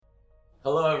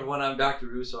Hello everyone, I'm Dr.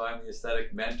 Russo. I'm the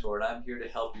aesthetic mentor and I'm here to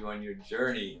help you on your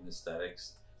journey in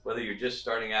aesthetics. Whether you're just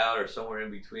starting out or somewhere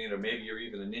in between, or maybe you're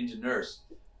even a ninja nurse,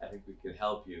 I think we can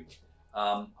help you.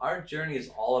 Our journey is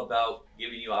all about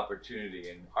giving you opportunity,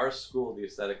 and our school, the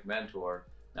Aesthetic Mentor,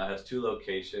 now has two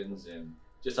locations in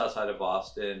just outside of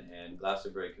Boston and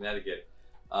Glastonbury, Connecticut,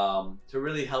 to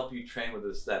really help you train with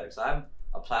aesthetics. I'm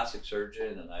a plastic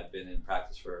surgeon and I've been in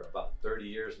practice for about 30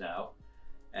 years now.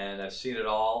 And I've seen it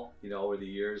all, over the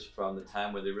years, from the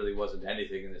time where there really wasn't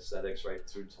anything in aesthetics right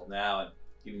through till now, and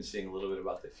even seeing a little bit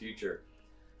about the future.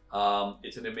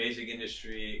 It's an amazing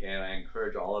industry, and I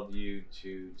encourage all of you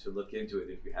to look into it.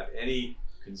 If you have any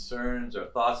concerns or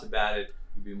thoughts about it,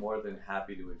 we'd be more than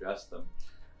happy to address them.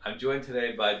 I'm joined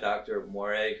today by Dr.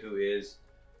 Morey, who is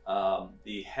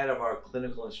the head of our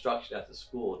clinical instruction at the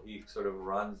school. He sort of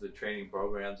runs the training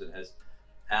programs and has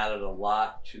added a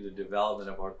lot to the development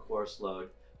of our course load.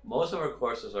 Most of our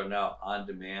courses are now on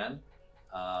demand,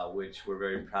 which we're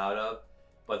very proud of,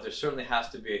 but there certainly has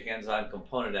to be a hands-on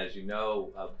component, as you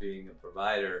know, of being a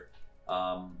provider.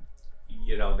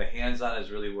 The hands-on is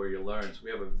really where you learn. So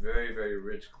we have a very, very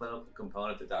rich clinical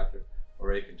component that Dr.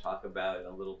 Morey can talk about in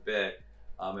a little bit.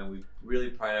 And we really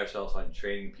pride ourselves on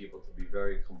training people to be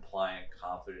very compliant,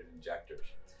 confident injectors.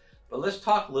 But let's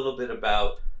talk a little bit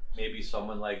about maybe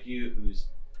someone like you who's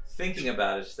thinking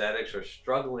about aesthetics or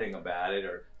struggling about it,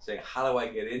 or saying, how do I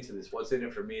get into this? What's in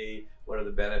it for me? What are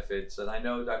the benefits? And I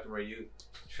know, Dr. Morey, you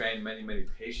trained many, many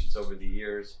patients over the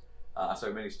years,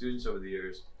 many students over the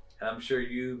years, and I'm sure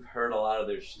you've heard a lot of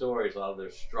their stories, a lot of their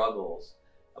struggles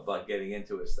about getting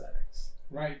into aesthetics.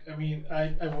 Right. I mean,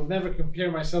 I will never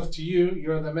compare myself to you.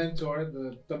 You're the mentor,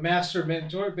 the master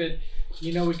mentor, but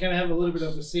we kind of have a little bit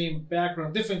of the same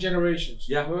background, different generations.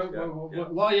 Yeah. We're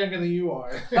a lot younger than you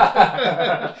are.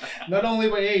 Not only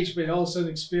by age, but also in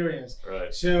experience.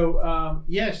 Right. So,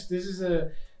 yes, this is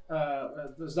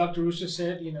as Dr. Russo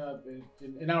said,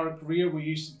 in our career, we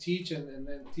used to teach and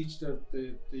then teach the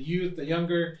youth, the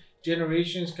younger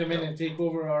generations come in and take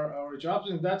over our jobs.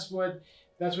 And that's what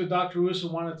Dr.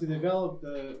 Russo wanted to develop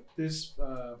this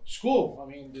school. I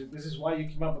mean, this is why you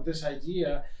came up with this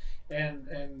idea,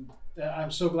 and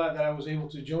I'm so glad that I was able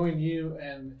to join you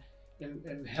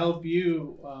and help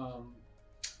you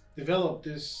develop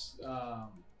this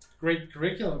great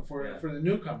curriculum for the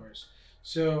newcomers.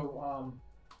 So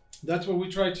that's what we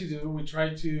try to do. We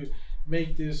try to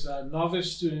make these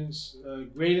novice students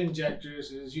great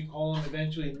injectors, as you call them,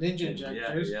 eventually ninja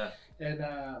injectors. Yeah. And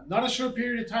not a short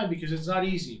period of time, because it's not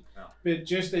easy, No. but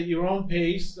just at your own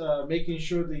pace, making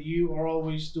sure that you are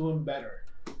always doing better.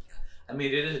 I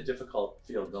mean, it is a difficult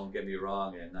field, don't get me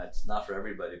wrong, and that's not for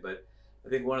everybody, but I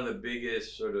think one of the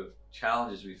biggest sort of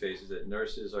challenges we face is that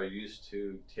nurses are used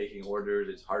to taking orders.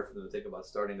 It's hard for them to think about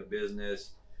starting a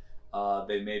business.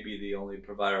 They may be the only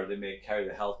provider, they may carry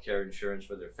the healthcare insurance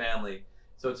for their family,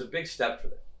 so it's a big step for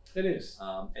them. It is.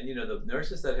 And the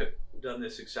nurses that have done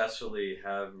this successfully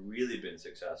have really been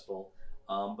successful.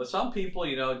 But some people,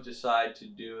 decide to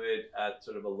do it at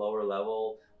sort of a lower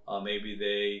level. Maybe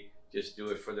they just do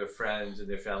it for their friends and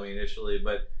their family initially.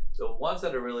 But the ones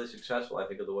that are really successful, I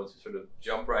think, are the ones who sort of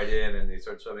jump right in and they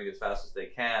start swimming as fast as they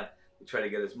can. They try to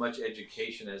get as much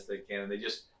education as they can, and they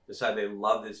just decide they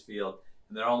love this field,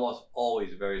 and they're almost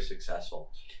always very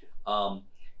successful.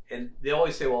 And they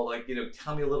always say, well,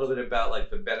 tell me a little bit about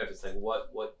the benefits,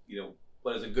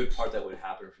 what is a good part that would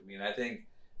happen for me. And I think,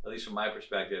 at least from my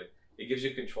perspective, it gives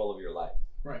you control of your life.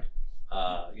 Right.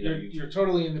 You're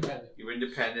totally independent. You're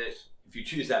independent if you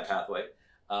choose that pathway.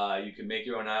 You can make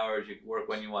your own hours. You can work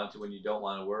when you want to, when you don't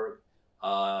want to work.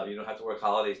 You don't have to work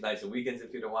holidays, nights, and weekends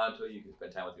if you don't want to. You can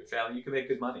spend time with your family. You can make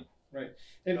good money. Right.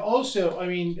 And also, I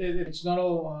mean, it's not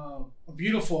all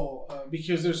beautiful,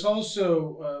 because there's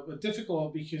also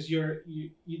difficult, because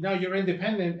now you're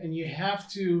independent and you have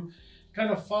to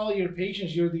kind of follow your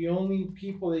patients. You're the only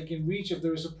people they can reach if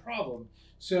there's a problem.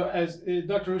 So as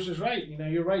Dr. Russo is right,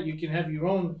 you're right. You can have your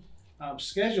own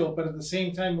schedule, but at the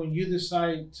same time, when you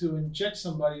decide to inject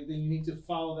somebody, then you need to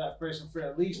follow that person for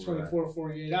at least 24,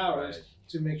 48 hours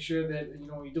to make sure that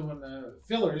you're doing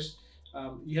fillers.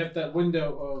 You have that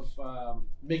window of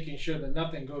making sure that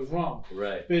nothing goes wrong.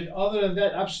 Right. But other than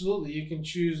that, absolutely, you can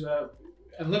choose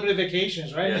unlimited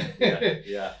vacations, right?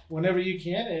 Yeah. Whenever you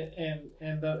can,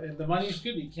 and the money is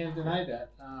good. You can't deny that.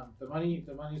 The money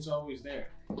is always there.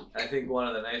 I think one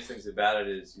of the nice things about it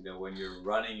is, when you're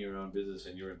running your own business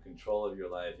and you're in control of your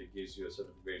life, it gives you a sort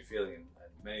of great feeling. And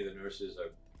many of the nurses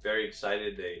are very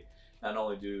excited. They not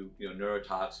only do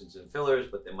neurotoxins and fillers,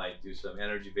 but they might do some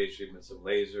energy-based treatments, some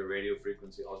laser, radio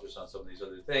frequency, ultrasound, some of these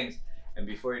other things. And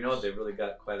before you know it, they've really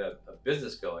got quite a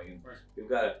business going. And Right. we've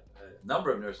got a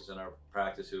number of nurses in our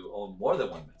practice who own more than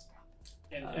one med spa.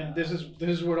 And this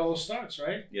is where it all starts,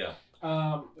 right? Yeah.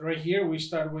 Right here, we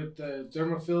start with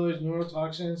dermafillers,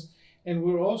 neurotoxins, and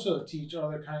we'll also teach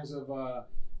other kinds of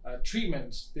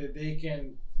treatments that they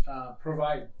can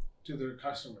provide to their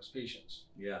customers, patients.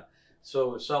 Yeah.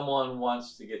 So if someone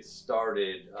wants to get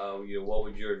started, what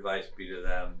would your advice be to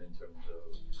them in terms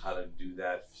of how to do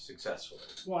that successfully?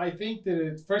 Well, I think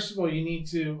that first of all, you need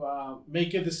to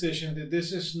make a decision that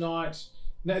this is not,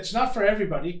 it's not for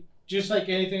everybody. Just like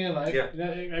anything in life. Yeah.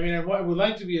 I mean, I would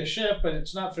like to be a chef, but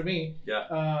it's not for me. Yeah.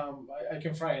 I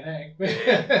can fry an egg,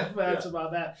 Yeah. but that's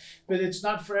about that. But it's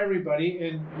not for everybody.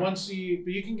 And but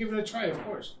you can give it a try, of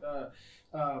course.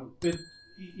 But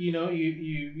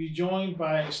you join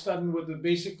by studying with the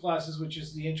basic classes, which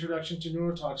is the introduction to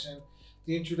neurotoxin,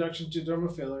 the introduction to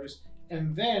dermafillers,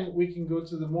 and then we can go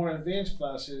to the more advanced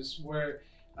classes where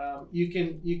you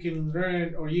can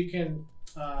learn, or you can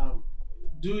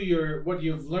do what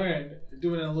you've learned,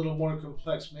 do it in a little more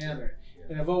complex manner. Yeah.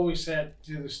 And I've always said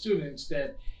to the students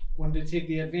that when they take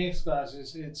the advanced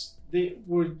classes,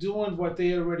 we're doing what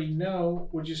they already know,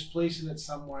 we're just placing it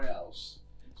somewhere else.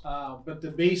 But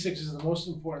the basics is the most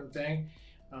important thing.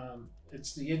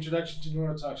 It's the introduction to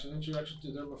neurotoxin, introduction to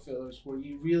dermafillers, where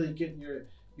you really get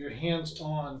your hands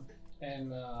on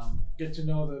and get to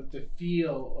know the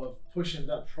feel of pushing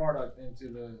that product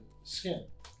into the skin.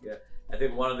 Yeah. I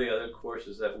think one of the other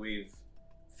courses that we've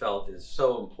felt is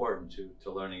so important to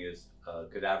learning is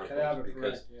cadaver course,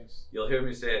 because yes. You'll hear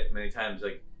me say it many times,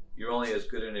 like you're only as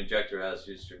good an injector as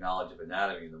just your knowledge of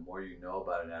anatomy. The more you know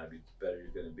about anatomy, the better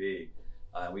you're going to be.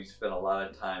 We spent a lot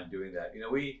of time doing that.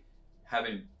 We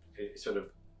haven't sort of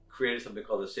created something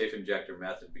called the safe injector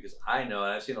method, because I know,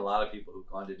 and I've seen a lot of people who've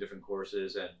gone to different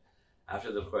courses, and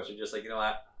after the course, they're just like,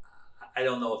 I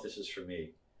don't know if this is for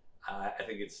me. I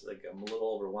think it's like I'm a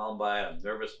little overwhelmed by it. I'm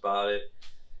nervous about it.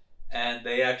 And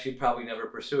they actually probably never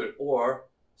pursue it. Or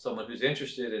someone who's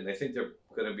interested and they think they're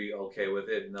going to be okay with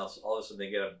it, and all of a sudden they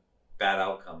get a bad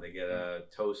outcome. They get a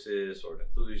ptosis or an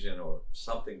occlusion, or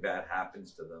something bad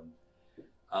happens to them.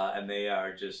 And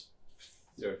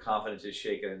their confidence is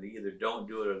shaken, and they either don't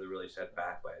do it or they're really set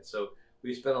back by it. So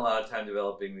we spent a lot of time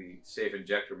developing the safe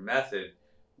injector method,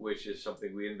 which is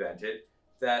something we invented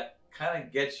that kind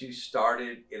of gets you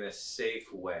started in a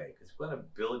safe way, because we want to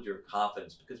build your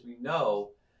confidence, because we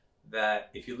know that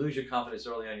if you lose your confidence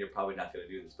early on, you're probably not going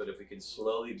to do this. But if we can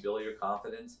slowly build your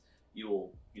confidence, you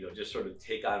will, just sort of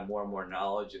take on more and more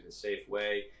knowledge in a safe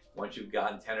way. Once you've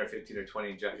gotten 10 or 15 or 20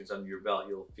 injections under your belt,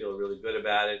 you'll feel really good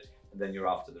about it, and then you're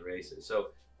off to the races. So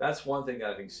that's one thing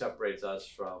that I think separates us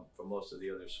from most of the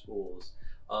other schools.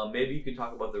 Maybe you can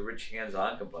talk about the rich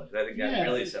hands-on component. I think that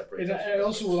really separates us. I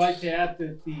also would like to add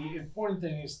that the important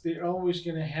thing is they're always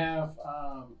going to have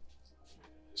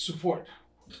support.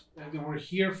 That we're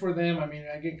here for them. I mean,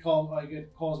 I get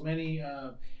calls, many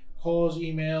calls,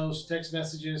 emails, text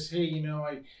messages. Hey,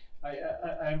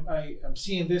 I'm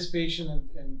seeing this patient,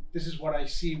 and this is what I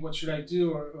see. What should I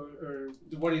do, or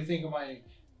what do you think of my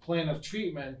plan of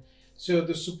treatment? So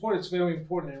the support is very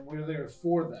important, and we're there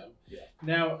for them. Yeah.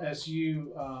 Now, as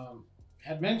you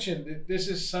had mentioned, that this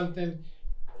is something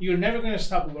you're never going to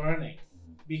stop learning,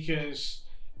 because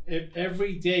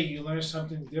every day you learn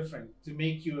something different to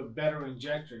make you a better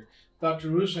injector. Dr.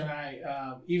 Russo and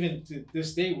I, even to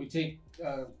this day, we take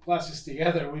classes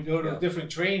together. We go to different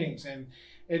trainings, and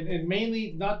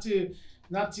mainly not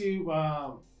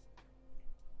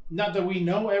that we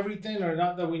know everything, or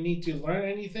not that we need to learn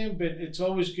anything, but it's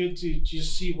always good to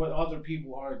just see what other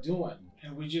people are doing,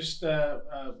 and we just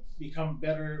become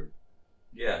better.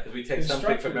 Yeah, because we take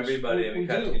something from everybody and we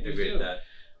kind of integrate that.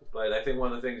 But I think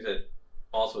one of the things that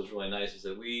also is really nice is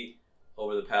that we,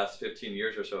 over the past 15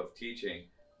 years or so of teaching,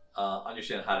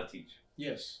 understand how to teach.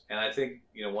 Yes. And I think,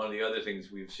 one of the other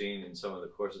things we've seen in some of the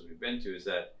courses we've been to is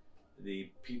that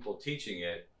the people teaching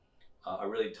it are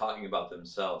really talking about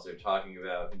themselves. They're talking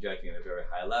about injecting at a very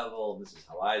high level, and this is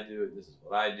how I do it, this is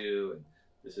what I do, and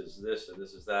this is this, and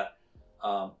this is that,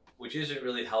 which isn't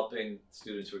really helping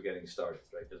students who are getting started,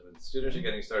 right? Because when students are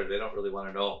getting started, they don't really want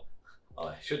to know,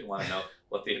 I shouldn't want to know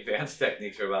what the advanced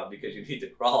techniques are about, because you need to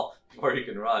crawl before you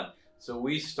can run. So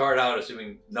we start out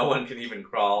assuming no one can even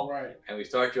crawl, right? And we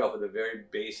start you off with a very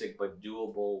basic but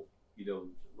doable,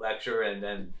 lecture, and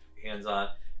then hands-on,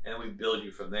 and we build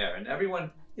you from there. And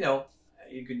everyone, you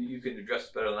can address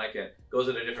it better than I can, goes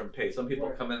at a different pace. Some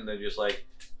people come in and they're just like,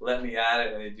 let me at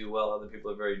it, and they do well. Other people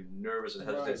are very nervous and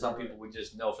hesitant. Some people we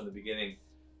just know from the beginning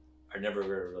are never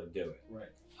going to really do it.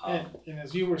 Right. And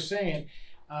as you were saying,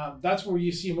 That's where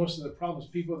you see most of the problems.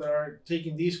 People that are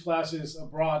taking these classes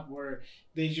abroad, where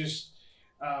they just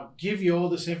give you all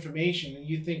this information, and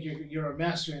you think you're a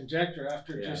master injector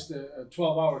after just a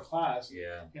 12-hour class,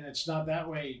 and it's not that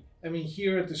way. I mean,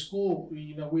 here at the school,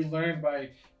 we learn by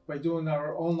doing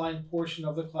our online portion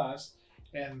of the class,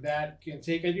 and that can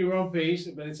take at your own pace,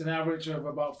 but it's an average of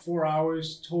about 4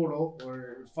 hours total,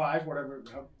 or 5, whatever.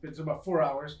 It's about 4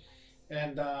 hours,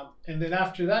 and then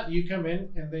after that you come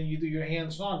in and then you do your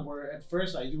hands-on. Where at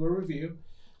first I do a review.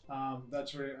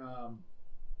 That's where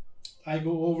I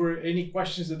go over any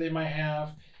questions that they might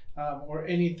have, or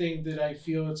anything that I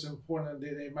feel it's important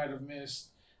that they might have missed.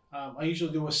 I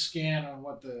usually do a scan on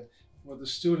what the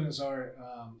students are,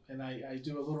 and I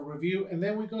do a little review, and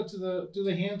then we go to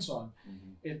the hands-on.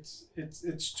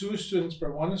 It's 2 students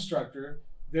per 1 instructor,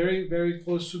 very, very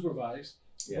close supervised.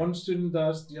 One student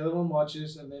does, the other one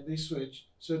watches, and then they switch.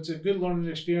 So it's a good learning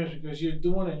experience because you're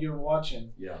doing and you're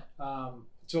watching.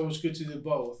 It's always good to do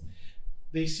both.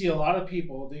 They see a lot of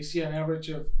people. They see an average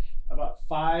of about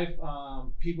 5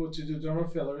 people to do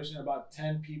dermal fillers and about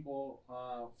 10 people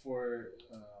for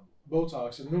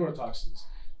Botox and neurotoxins.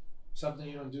 Something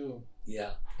you don't do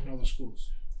in other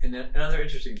schools. And then another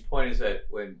interesting point is that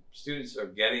when students are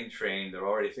getting trained, they're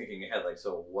already thinking ahead, like,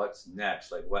 so what's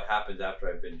next? Like, what happens after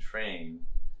I've been trained?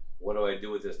 What do I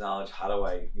do with this knowledge? How do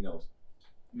I,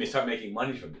 start making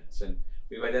money from this? And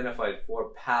we've identified 4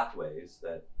 pathways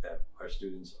that our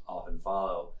students often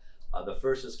follow. The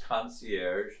first is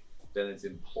concierge, then it's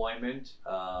employment,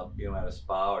 at a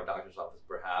spa or doctor's office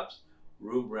perhaps,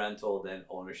 room rental, then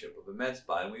ownership of a med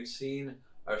spa. And we've seen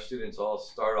our students all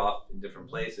start off in different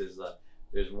places.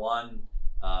 There's one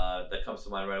that comes to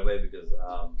mind right away because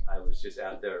I was just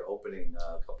out there opening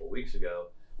a couple of weeks ago.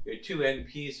 We had 2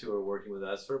 NPs who were working with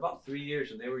us for about 3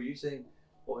 years, and they were using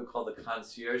what we call the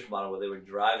concierge model, where they were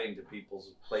driving to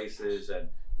people's places and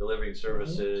delivering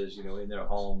services, in their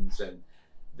homes, and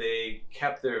they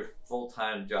kept their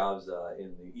full-time jobs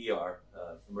in the ER,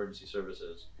 emergency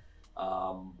services.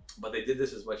 But they did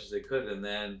this as much as they could, and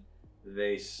then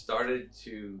they started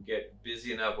to get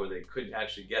busy enough where they couldn't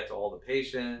actually get to all the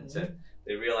patients, and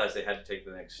they realized they had to take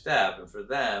the next step. And for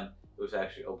them, it was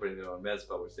actually opening their own med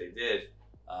spa, which they did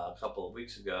a couple of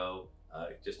weeks ago,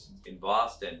 just in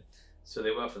Boston. So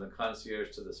they went from the concierge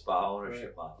to the spa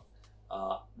ownership model.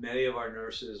 Many of our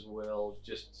nurses will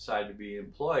just decide to be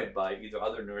employed by either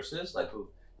other nurses, like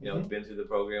who've been through the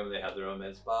program and they have their own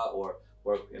med spa, or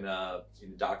work in a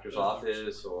doctor's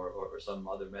office or some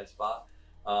other med spa.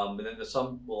 And then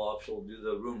some will also do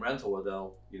the room rental, where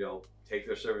they'll take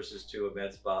their services to a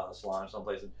med spa, a salon,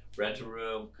 someplace, and rent a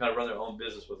room, kind of run their own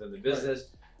business within the business,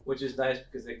 which is nice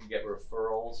because they can get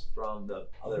referrals from the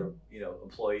other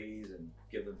employees and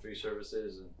give them free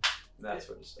services and that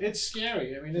sort of stuff. It's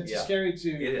scary. I mean, it's scary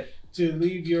to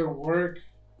leave your work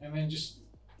and then just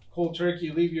cold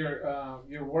turkey leave your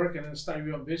work and then start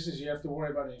your own business. You have to worry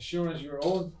about insurance, your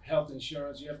own health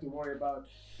insurance. You have to worry about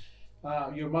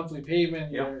your monthly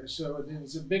payment. So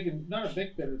it's not a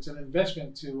big bit. It's an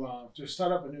investment to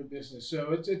start up a new business.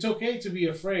 So it's okay to be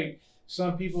afraid.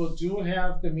 Some people do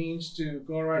have the means to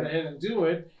go right ahead and do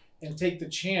it and take the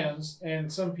chance,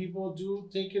 and some people do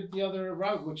take it the other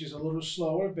route, which is a little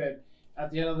slower. But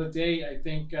at the end of the day, I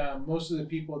think most of the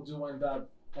people do end up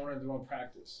owning their own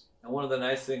practice. And one of the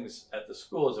nice things at the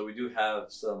school is that we do have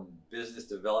some business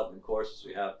development courses.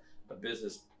 We have a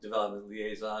business development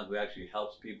liaison who actually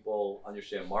helps people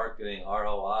understand marketing,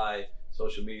 ROI,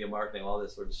 social media marketing, all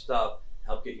this sort of stuff,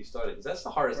 help get you started. Because that's the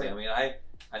hardest thing. I mean,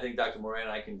 I think Dr. Moran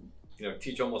and I can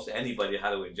teach almost anybody how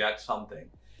to inject something.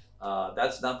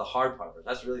 That's not the hard part, but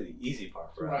that's really the easy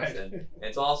part for us. And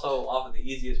it's also often the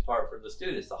easiest part for the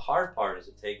students. The hard part is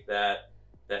to take that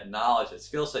knowledge, that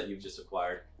skill set you've just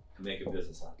acquired, and make a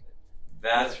business out of it.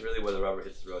 That's really where the rubber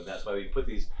hits the road. That's why we put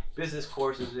these business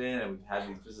courses in, and we've had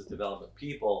these business development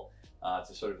people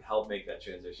to sort of help make that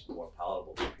transition more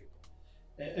palatable for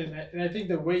people. And I think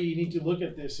the way you need to look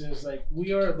at this is like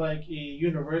we are like a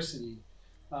university.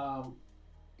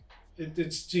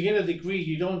 It's to get a degree.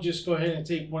 You don't just go ahead and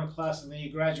take one class and then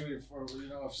you graduate for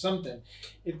of something.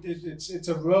 It's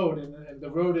a road, and the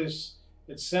road it's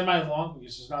semi long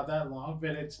because it's not that long,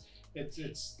 but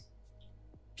it's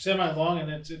semi long,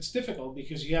 and it's difficult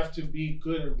because you have to be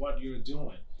good at what you're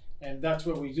doing, and that's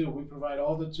what we do. We provide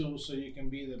all the tools so you can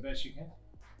be the best you can.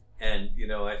 And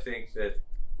I think that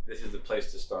this is the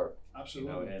place to start.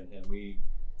 Absolutely. And we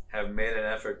have made an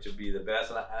effort to be the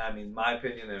best. And I mean, my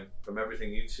opinion, and from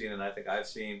everything you've seen and I think I've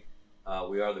seen,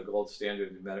 we are the gold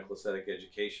standard in medical aesthetic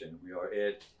education. We are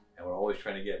it, and we're always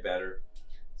trying to get better.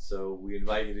 So we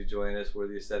invite you to join us. We're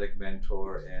the Aesthetic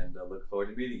Mentor, and look forward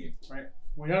to meeting you. Right.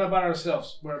 We're not about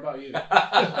ourselves. We're about you.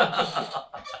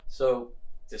 So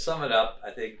to sum it up, I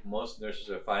think most nurses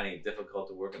are finding it difficult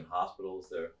to work in hospitals.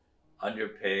 They're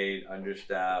underpaid,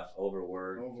 understaffed,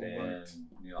 overworked. And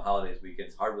holidays,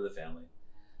 weekends, hard with the family.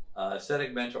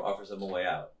 Aesthetic Mentor offers them a way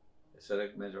out.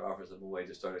 Aesthetic Mentor offers them a way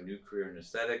to start a new career in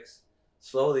aesthetics,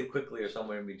 slowly, quickly, or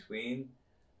somewhere in between.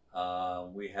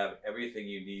 We have everything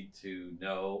you need to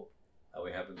know.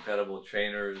 We have incredible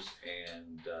trainers,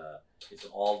 and it's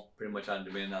all pretty much on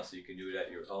demand now, so you can do it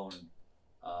at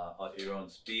your own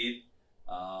speed,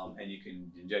 and you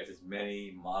can inject as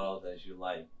many models as you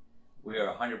like. We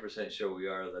are 100% sure we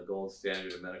are the gold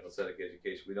standard of medical aesthetic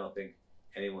education. We don't think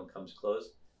anyone comes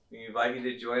close. We invite you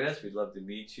to join us. We'd love to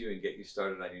meet you and get you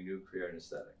started on your new career in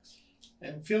aesthetics.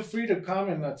 And feel free to come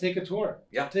and take a tour.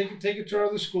 Yeah. Take a tour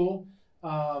of the school,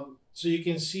 so you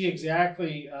can see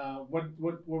exactly what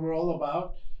we're all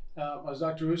about. As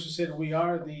Dr. Russo said, we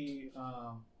are the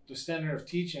standard of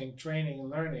teaching, training, and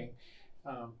learning,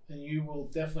 and you will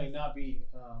definitely not be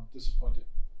disappointed.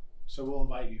 So we'll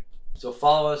invite you. So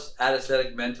follow us at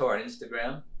Aesthetic Mentor on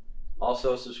Instagram.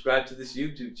 Also subscribe to this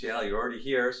YouTube channel. You're already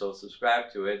here, so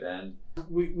subscribe to it. And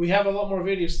we have a lot more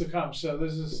videos to come. So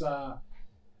this is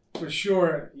for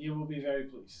sure, you will be very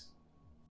pleased.